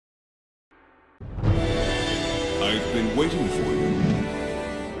I've been waiting for you.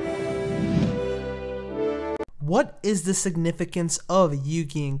 What is the significance of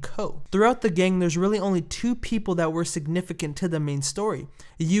Yugi and Co? Throughout the gang, there's really only two people that were significant to the main story.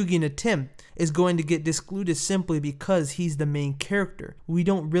 Yugi and Tim is going to get discluded simply because he's the main character. We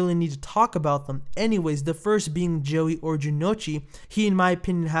don't really need to talk about them. Anyways, the first being Joey or Junochi. He, in my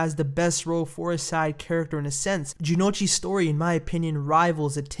opinion, has the best role for a side character in a sense. Junochi's story, in my opinion,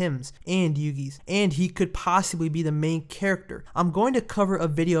 rivals Tim's and Yugi's, and he could possibly be the main character. I'm going to cover a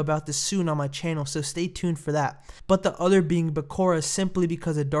video about this soon on my channel, so stay tuned for that. But the other being Bakura, simply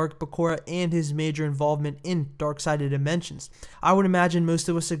because of Dark Bakura and his major involvement in Dark-Sided Dimensions. I would imagine most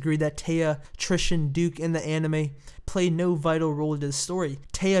of us agree that Taya, Trish, and Duke in the anime play no vital role to the story.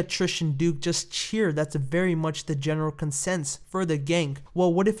 Taya, Trish, and Duke just cheer. That's very much the general consensus for the gang.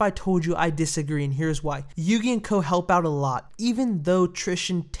 Well, what if I told you I disagree, and here's why. Yugi and Co help out a lot. Even though Trish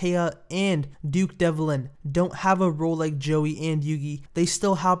and Taya and Duke Devlin don't have a role like Joey and Yugi, they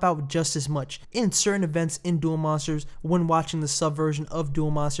still help out just as much. In certain events in Duel Monsters, when watching the subversion of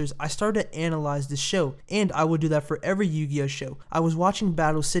Duel Monsters, I started to analyze the show, and I would do that for every Yu-Gi-Oh show. I was watching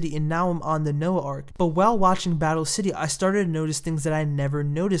Battle City, and now I'm on the Noah arc. But while watching Battle City, I started to notice things that I never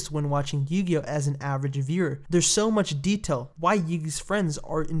noticed when watching Yu-Gi-Oh as an average viewer. There's so much detail, why Yugi's friends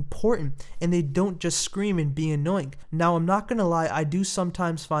are important, and they don't just scream and be annoying. Now, I'm not gonna lie, I do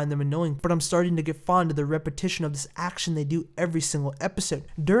sometimes find them annoying, but I'm starting to get fond of the repetition of this action they do every single episode.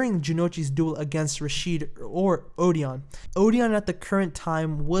 During Junochi's duel against Rashid or Odeon at the current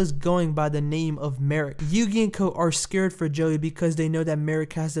time was going by the name of Merrick. Yugi and Co are scared for Joey because they know that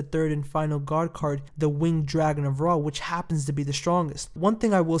Merrick has the third and final god card, the Winged Dragon of Ra, which happens to be the strongest. One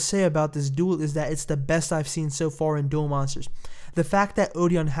thing I will say about this duel is that it's the best I've seen so far in Duel Monsters. The fact that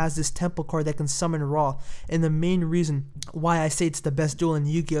Odeon has this temple card that can summon Ra, and the main reason why I say it's the best duel in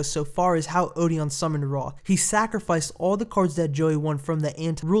Yu-Gi-Oh so far is how Odeon summoned Ra. He sacrificed all the cards that Joey won from the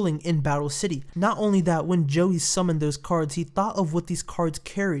ant ruling in Battle City. Not only that, when Joey summoned those cards, he thought of what these cards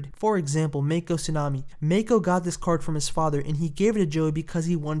carried. For example, Mako Tsunami. Mako got this card from his father, and he gave it to Joey because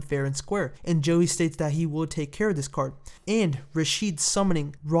he won fair and square, and Joey states that he will take care of this card. And Rashid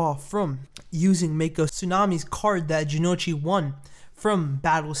summoning Ra from using Mako Tsunami's card that Junochi won from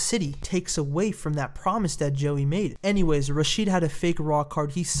Battle City takes away from that promise that Joey made. Anyways, Rashid had a fake Ra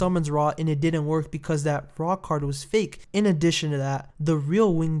card. He summons Ra, and it didn't work because that Ra card was fake. In addition to that, the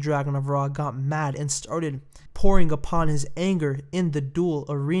real Winged Dragon of Ra got mad and started pouring upon his anger in the duel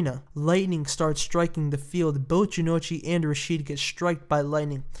arena. Lightning starts striking the field. Both Junochi and Rashid get struck by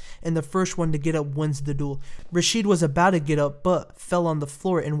lightning, and the first one to get up wins the duel. Rashid was about to get up but fell on the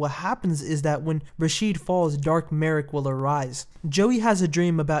floor, and what happens is that when Rashid falls, Dark Merrick will arise. Joey has a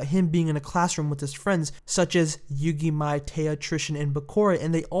dream about him being in a classroom with his friends such as Yugi, Mai, Taya, Trishan, and Bakura,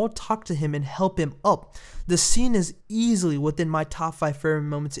 and they all talk to him and help him up. The scene is easily within my top 5 favorite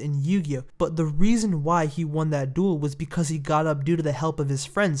moments in Yu-Gi-Oh, but the reason why he won that duel was because he got up due to the help of his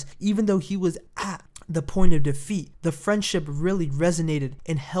friends. Even though he was at the point of defeat, the friendship really resonated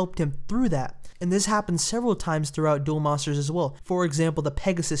and helped him through that. And this happens several times throughout Duel Monsters as well. For example, the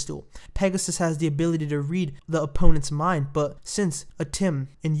Pegasus duel. Pegasus has the ability to read the opponent's mind, but since Tim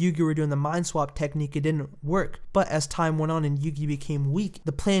and Yugi were doing the mind swap technique, it didn't work. But as time went on and Yugi became weak,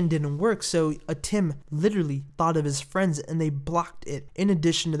 the plan didn't work, so Tim literally thought of his friends and they blocked it. In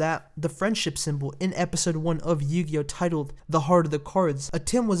addition to that, the friendship symbol in episode 1 of Yu-Gi-Oh titled The Heart of the Cards,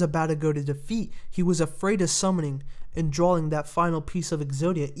 Tim was about to go to defeat. He was afraid of summoning and drawing that final piece of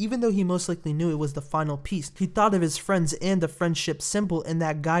Exodia, even though he most likely knew it was the final piece. He thought of his friends and the friendship symbol, and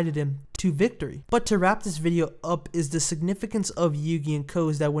that guided him to victory. But to wrap this video up is the significance of Yugi and Co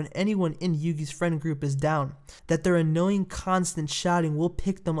is that when anyone in Yugi's friend group is down, that their annoying constant shouting will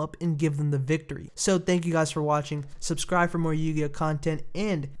pick them up and give them the victory. So thank you guys for watching. Subscribe for more Yu-Gi-Oh content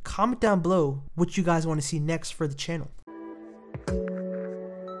and comment down below what you guys want to see next for the channel.